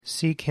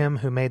Seek him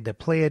who made the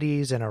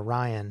Pleiades and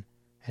Orion,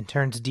 and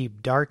turns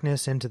deep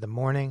darkness into the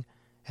morning,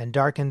 and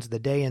darkens the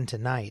day into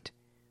night,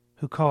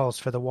 who calls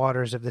for the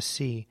waters of the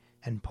sea,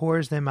 and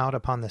pours them out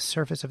upon the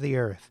surface of the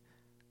earth.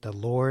 The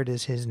Lord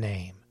is his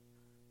name.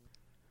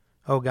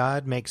 O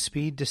God, make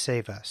speed to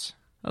save us.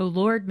 O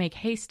Lord, make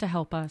haste to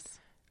help us.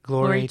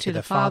 Glory to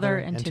the Father,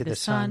 and to the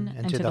Son,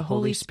 and to the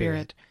Holy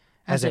Spirit,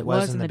 as it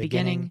was in the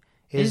beginning,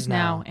 is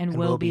now, and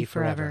will be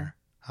forever.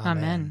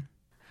 Amen.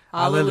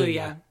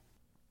 Alleluia.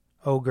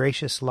 O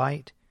gracious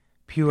light,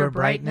 pure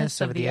brightness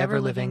of the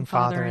ever-living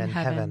Father in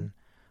heaven,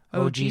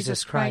 O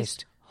Jesus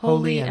Christ,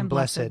 holy and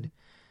blessed,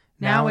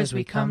 now as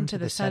we come to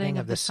the setting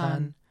of the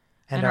sun,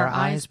 and our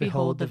eyes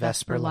behold the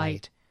vesper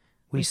light,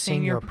 we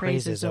sing your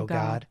praises, O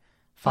God,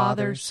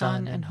 Father,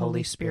 Son, and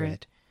Holy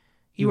Spirit.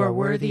 You are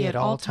worthy at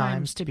all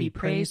times to be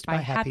praised by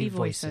happy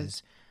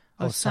voices,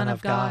 O Son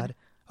of God,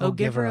 O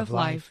Giver of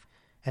life,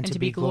 and to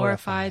be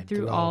glorified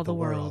through all the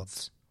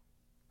worlds.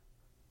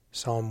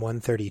 Psalm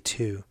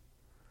 132.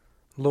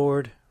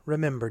 Lord,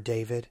 remember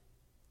David,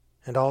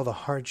 and all the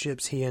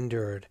hardships he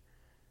endured,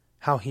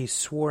 how he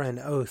swore an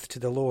oath to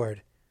the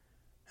Lord,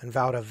 and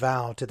vowed a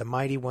vow to the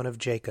Mighty One of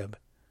Jacob.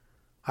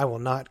 I will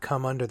not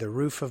come under the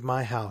roof of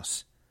my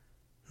house,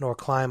 nor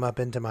climb up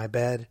into my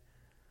bed.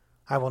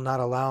 I will not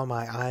allow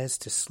my eyes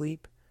to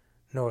sleep,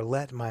 nor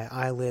let my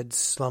eyelids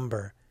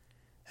slumber,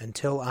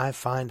 until I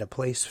find a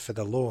place for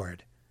the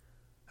Lord,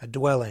 a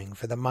dwelling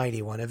for the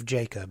Mighty One of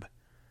Jacob.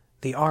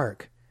 The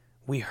ark,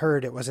 we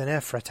heard it was in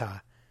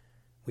Ephratah.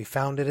 We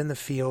found it in the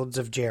fields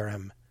of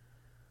Jerim.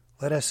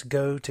 Let us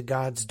go to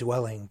God's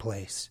dwelling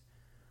place.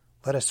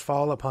 Let us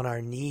fall upon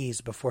our knees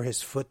before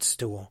his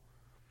footstool.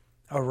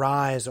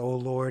 Arise, O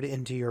Lord,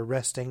 into your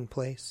resting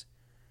place,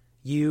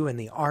 you in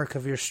the ark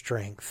of your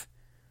strength.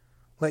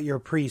 Let your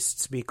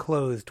priests be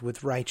clothed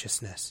with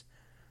righteousness.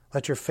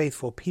 Let your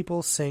faithful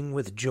people sing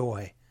with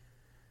joy.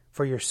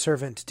 For your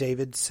servant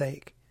David's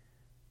sake,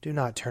 do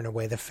not turn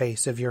away the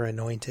face of your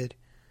anointed.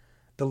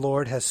 The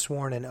Lord has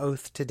sworn an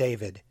oath to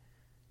David.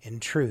 In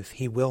truth,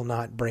 he will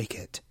not break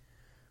it.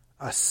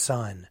 A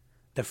son,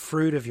 the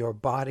fruit of your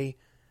body,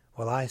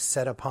 will I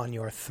set upon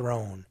your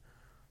throne.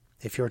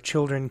 If your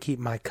children keep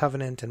my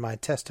covenant and my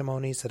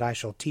testimonies that I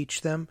shall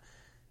teach them,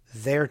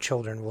 their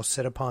children will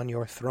sit upon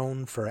your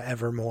throne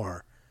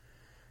forevermore.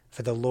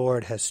 For the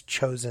Lord has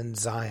chosen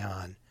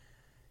Zion.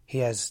 He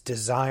has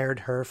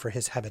desired her for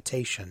his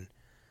habitation.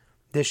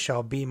 This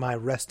shall be my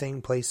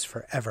resting place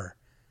forever.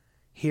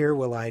 Here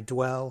will I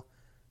dwell,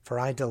 for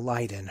I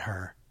delight in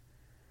her.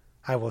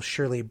 I will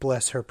surely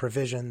bless her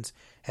provisions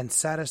and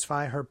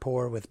satisfy her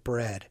poor with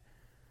bread.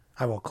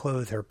 I will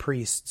clothe her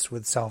priests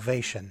with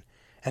salvation,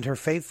 and her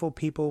faithful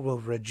people will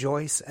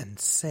rejoice and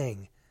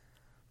sing.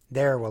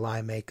 There will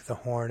I make the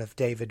horn of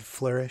David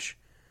flourish.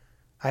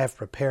 I have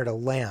prepared a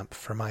lamp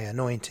for my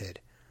anointed.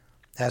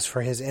 As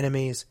for his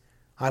enemies,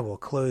 I will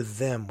clothe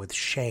them with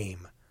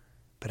shame.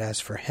 But as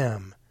for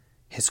him,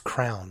 his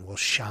crown will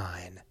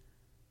shine.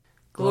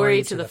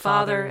 Glory to the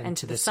Father, and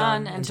to the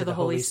Son, and to the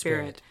Holy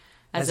Spirit,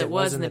 as it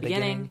was in the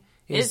beginning,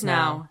 is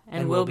now,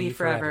 and will be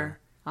forever.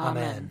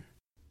 Amen.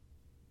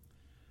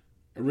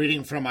 A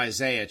reading from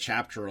Isaiah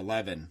chapter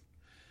 11.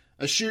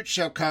 A shoot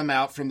shall come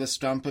out from the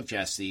stump of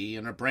Jesse,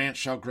 and a branch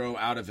shall grow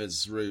out of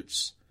his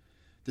roots.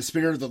 The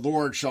Spirit of the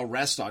Lord shall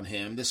rest on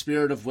him, the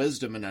Spirit of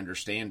wisdom and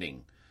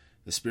understanding,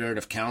 the Spirit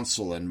of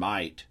counsel and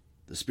might,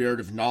 the Spirit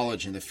of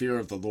knowledge and the fear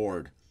of the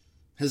Lord.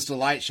 His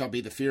delight shall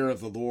be the fear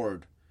of the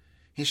Lord.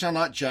 He shall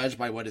not judge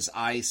by what his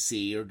eyes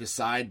see, or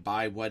decide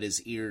by what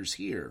his ears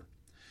hear.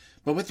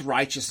 But with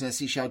righteousness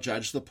he shall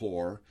judge the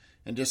poor,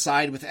 and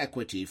decide with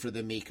equity for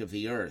the meek of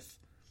the earth.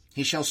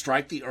 He shall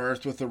strike the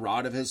earth with the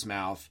rod of his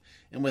mouth,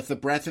 and with the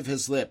breath of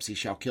his lips he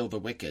shall kill the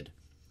wicked.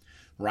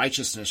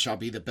 Righteousness shall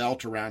be the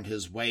belt around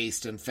his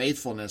waist, and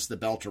faithfulness the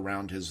belt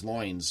around his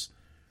loins.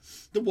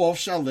 The wolf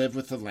shall live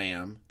with the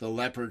lamb, the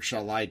leopard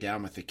shall lie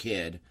down with the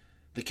kid,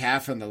 the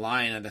calf and the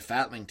lion and the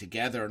fatling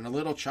together, and a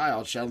little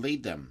child shall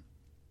lead them.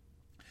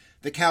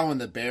 The cow and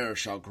the bear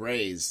shall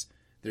graze,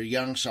 their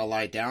young shall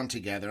lie down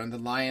together, and the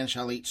lion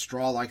shall eat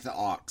straw like the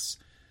ox.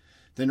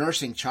 The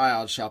nursing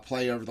child shall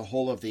play over the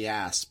hole of the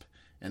asp,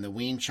 and the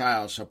weaned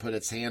child shall put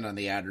its hand on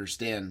the adder's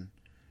den.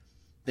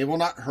 They will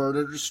not hurt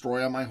or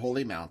destroy on my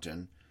holy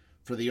mountain,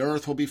 for the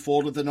earth will be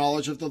full of the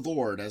knowledge of the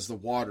Lord as the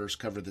waters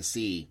cover the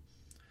sea.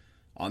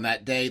 On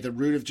that day the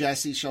root of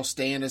Jesse shall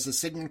stand as a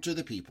signal to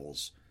the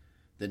peoples.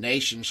 The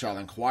nations shall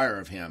inquire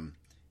of him,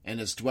 and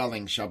his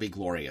dwelling shall be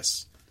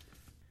glorious.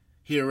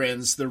 Here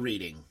ends the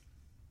reading.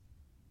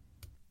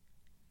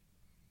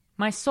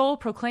 My soul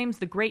proclaims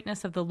the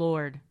greatness of the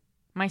Lord.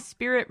 My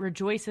spirit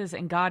rejoices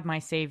in God my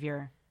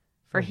Savior.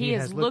 For he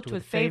has looked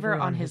with favor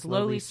on his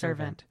lowly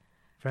servant.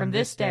 From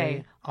this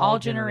day all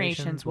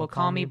generations will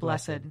call me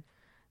blessed.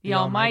 The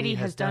Almighty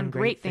has done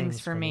great things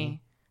for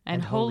me,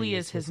 and holy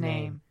is his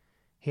name.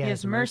 He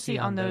has mercy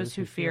on those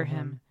who fear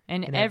him,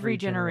 in every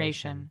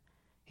generation.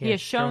 He has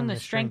shown the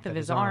strength of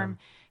his arm.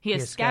 He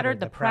has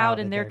scattered the proud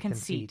in their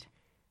conceit.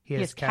 He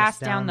has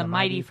cast down the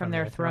mighty from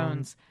their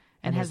thrones,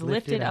 and has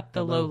lifted up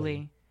the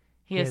lowly.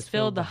 He has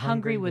filled the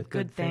hungry with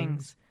good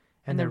things,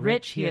 and the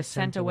rich he has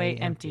sent away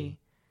empty.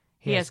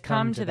 He has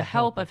come to the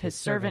help of his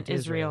servant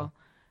Israel,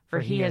 for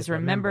he has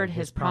remembered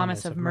his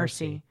promise of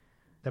mercy,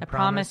 the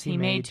promise he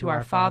made to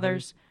our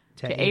fathers,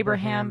 to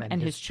Abraham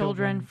and his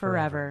children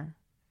forever.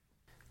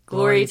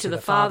 Glory to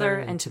the Father,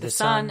 and to the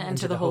Son, and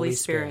to the Holy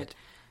Spirit,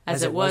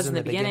 as it was in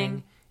the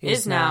beginning,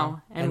 is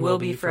now, and will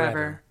be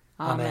forever.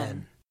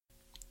 Amen.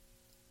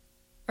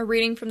 A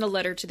reading from the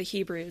letter to the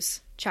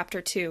Hebrews,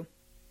 chapter 2.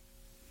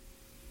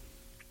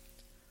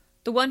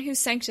 The one who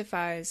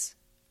sanctifies,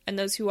 and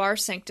those who are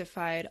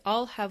sanctified,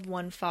 all have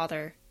one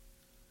Father.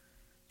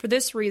 For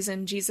this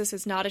reason Jesus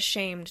is not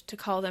ashamed to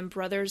call them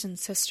brothers and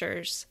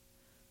sisters,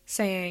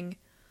 saying,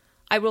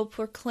 I will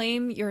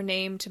proclaim your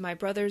name to my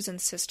brothers and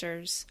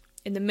sisters.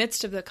 In the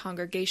midst of the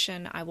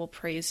congregation I will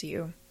praise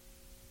you.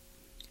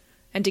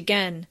 And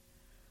again,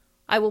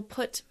 I will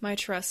put my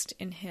trust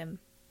in him.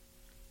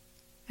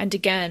 And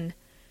again,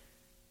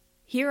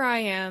 here I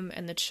am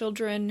and the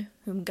children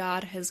whom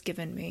God has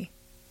given me.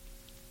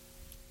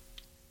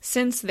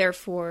 Since,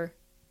 therefore,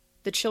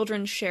 the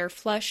children share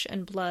flesh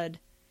and blood,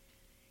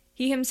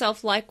 he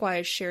himself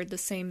likewise shared the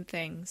same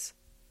things,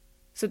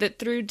 so that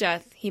through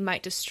death he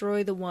might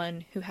destroy the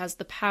one who has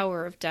the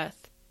power of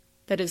death,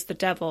 that is, the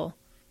devil,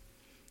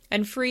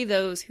 and free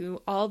those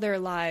who all their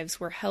lives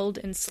were held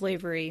in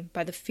slavery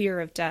by the fear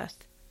of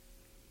death.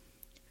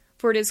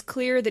 For it is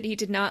clear that he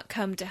did not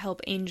come to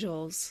help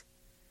angels,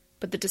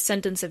 but the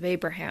descendants of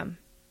Abraham.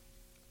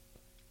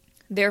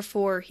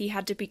 Therefore he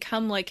had to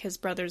become like his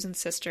brothers and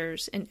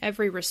sisters in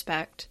every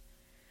respect,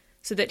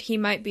 so that he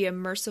might be a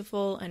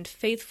merciful and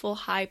faithful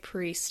high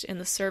priest in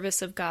the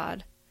service of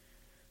God,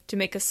 to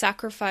make a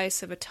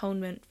sacrifice of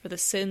atonement for the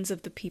sins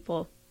of the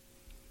people.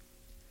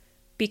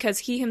 Because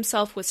he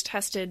himself was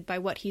tested by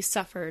what he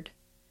suffered,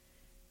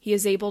 he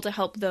is able to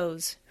help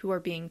those who are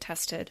being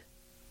tested.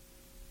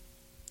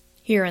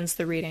 Here ends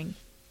the reading.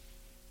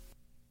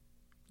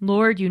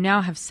 Lord, you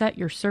now have set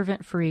your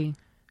servant free,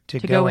 to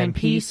go in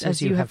peace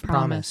as you have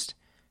promised.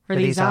 For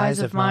these eyes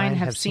of mine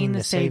have seen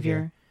the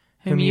Savior,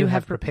 whom you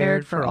have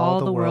prepared for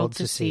all the world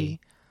to see,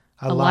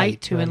 a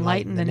light to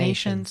enlighten the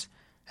nations,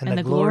 and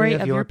the glory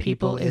of your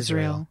people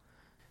Israel.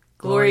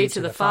 Glory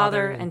to the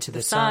Father, and to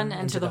the Son,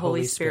 and to the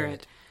Holy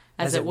Spirit,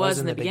 as it was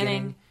in the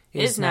beginning,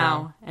 is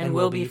now, and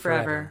will be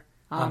forever.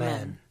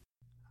 Amen.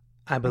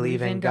 I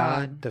believe in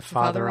God, the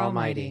Father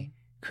Almighty,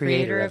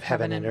 creator of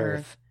heaven and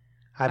earth.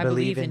 I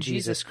believe in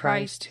Jesus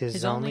Christ,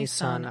 his only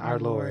Son, our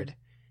Lord.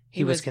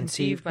 He was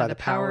conceived by the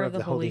power of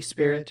the Holy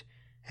Spirit,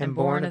 and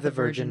born of the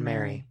Virgin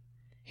Mary.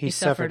 He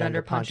suffered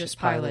under Pontius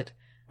Pilate,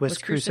 was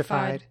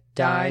crucified,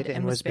 died,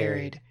 and was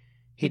buried.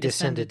 He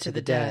descended to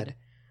the dead.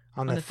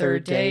 On the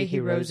third day he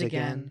rose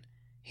again.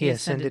 He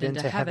ascended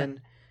into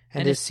heaven,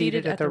 and is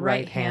seated at the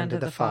right hand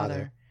of the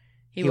Father.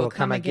 He will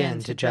come again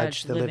to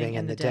judge the living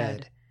and the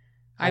dead.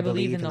 I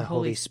believe in the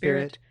Holy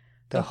Spirit,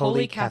 the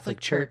Holy Catholic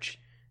Church,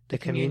 the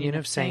communion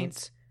of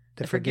saints,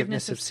 the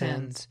forgiveness of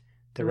sins,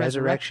 the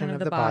resurrection of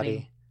the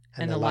body,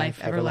 and the life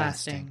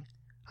everlasting.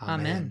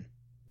 Amen.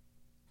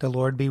 The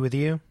Lord be with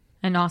you.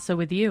 And also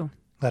with you.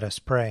 Let us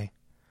pray.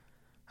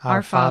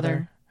 Our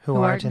Father, who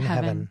art in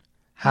heaven,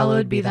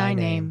 hallowed be thy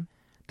name.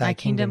 Thy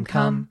kingdom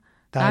come,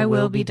 thy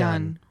will be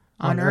done,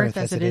 on earth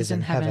as it is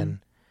in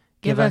heaven.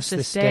 Give us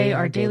this day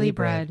our daily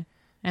bread,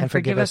 and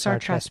forgive us our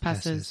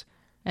trespasses,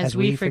 as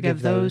we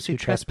forgive those who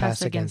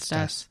trespass against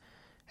us.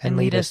 And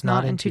lead us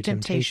not into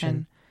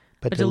temptation,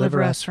 but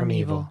deliver us from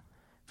evil.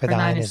 For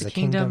thine is the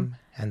kingdom,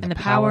 and the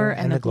power,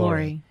 and the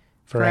glory,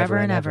 forever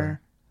and ever.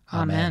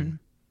 Amen.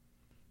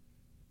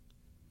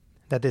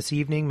 That this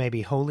evening may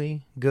be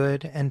holy,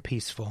 good, and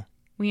peaceful.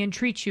 We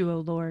entreat you, O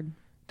Lord.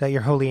 That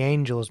your holy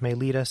angels may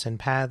lead us in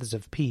paths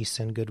of peace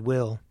and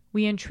goodwill.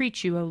 We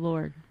entreat you, O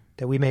Lord.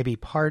 That we may be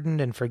pardoned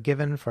and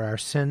forgiven for our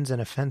sins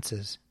and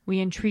offenses.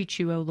 We entreat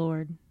you, O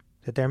Lord.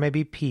 That there may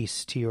be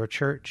peace to your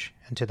church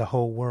and to the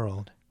whole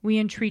world. We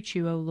entreat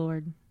you, O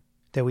Lord.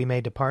 That we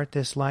may depart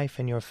this life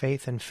in your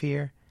faith and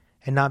fear,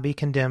 and not be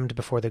condemned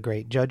before the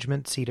great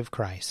judgment seat of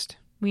Christ.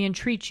 We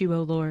entreat you,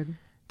 O Lord.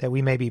 That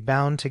we may be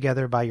bound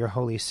together by your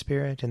Holy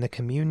Spirit in the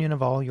communion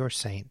of all your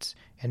saints,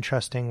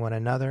 entrusting one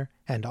another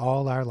and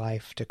all our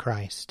life to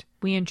Christ.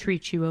 We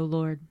entreat you, O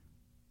Lord.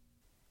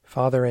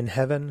 Father in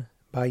heaven,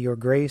 by your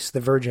grace the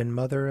Virgin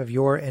Mother of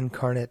your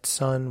incarnate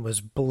Son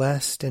was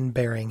blessed in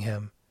bearing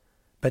him,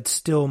 but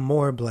still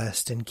more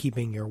blessed in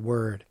keeping your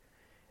word.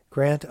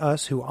 Grant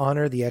us who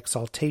honor the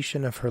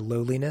exaltation of her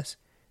lowliness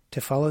to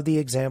follow the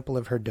example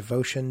of her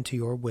devotion to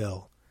your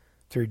will,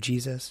 through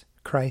Jesus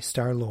Christ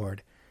our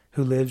Lord,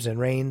 who lives and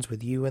reigns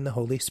with you in the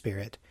Holy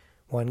Spirit,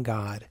 one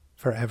God,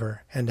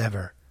 forever and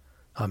ever.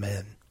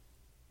 Amen.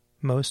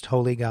 Most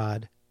holy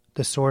God,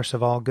 the source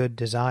of all good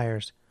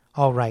desires,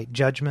 all right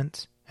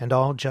judgments, and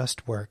all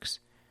just works,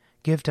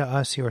 give to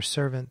us, your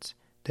servants,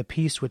 the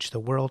peace which the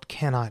world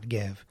cannot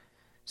give,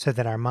 so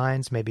that our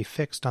minds may be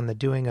fixed on the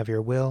doing of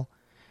your will,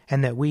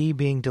 and that we,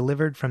 being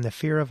delivered from the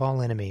fear of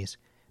all enemies,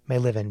 may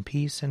live in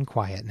peace and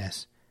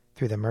quietness,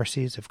 through the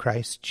mercies of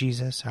Christ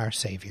Jesus our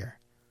Savior.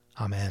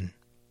 Amen.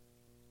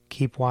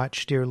 Keep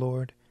watch, dear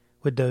Lord,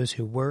 with those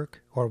who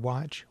work or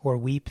watch or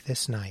weep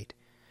this night,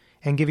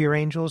 and give your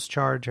angels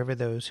charge over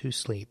those who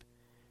sleep.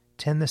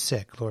 Tend the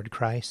sick, Lord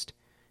Christ.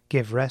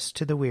 Give rest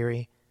to the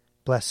weary.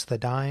 Bless the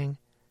dying.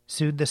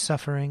 Soothe the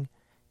suffering.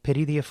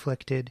 Pity the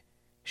afflicted.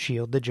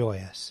 Shield the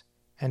joyous.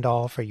 And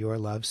all for your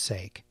love's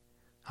sake.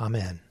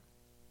 Amen.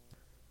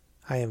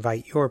 I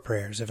invite your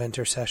prayers of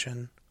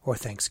intercession or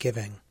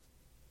thanksgiving.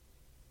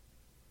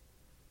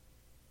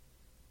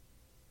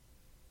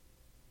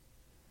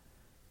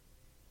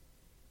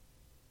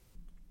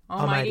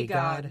 Almighty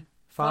God,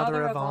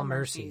 Father of all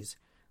mercies,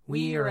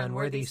 we, your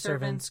unworthy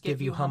servants, give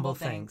you humble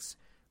thanks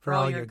for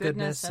all your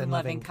goodness and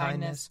loving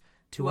kindness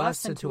to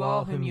us and to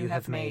all whom you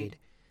have made.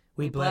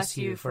 We bless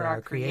you for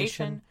our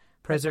creation,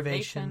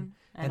 preservation,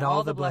 and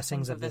all the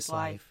blessings of this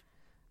life,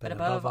 but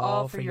above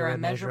all for your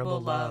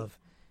immeasurable love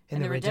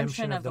in the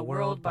redemption of the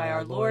world by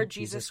our Lord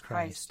Jesus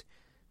Christ,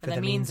 for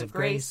the means of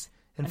grace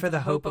and for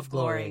the hope of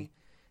glory.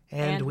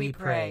 And we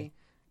pray,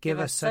 give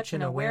us such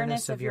an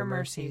awareness of your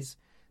mercies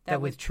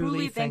that with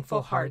truly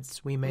thankful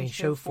hearts we may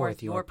show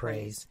forth your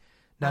praise,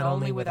 not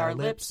only with our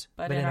lips,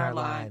 but in our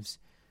lives,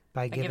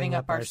 by giving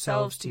up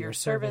ourselves to your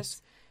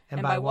service,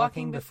 and by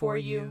walking before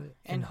you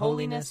in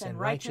holiness and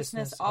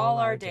righteousness all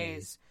our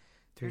days,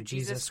 through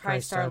Jesus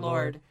Christ our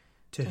Lord,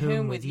 to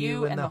whom with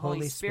you and the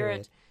Holy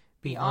Spirit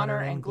be honor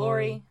and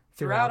glory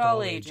throughout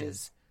all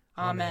ages.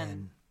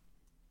 Amen.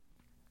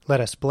 Let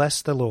us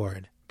bless the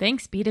Lord.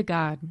 Thanks be to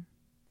God.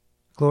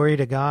 Glory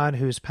to God,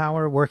 whose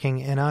power working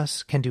in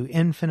us can do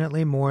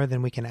infinitely more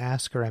than we can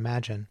ask or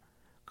imagine.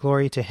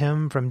 Glory to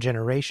him from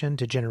generation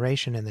to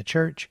generation in the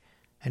Church,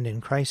 and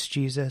in Christ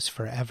Jesus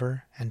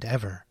forever and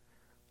ever.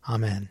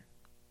 Amen.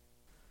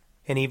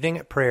 An Evening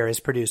at Prayer is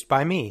produced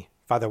by me,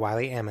 Father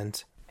Wiley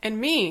Ammons. And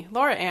me,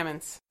 Laura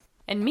Ammons.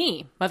 And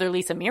me, Mother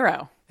Lisa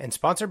Miro. And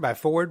sponsored by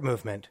Forward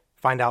Movement.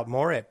 Find out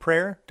more at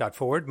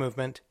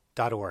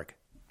prayer.forwardmovement.org.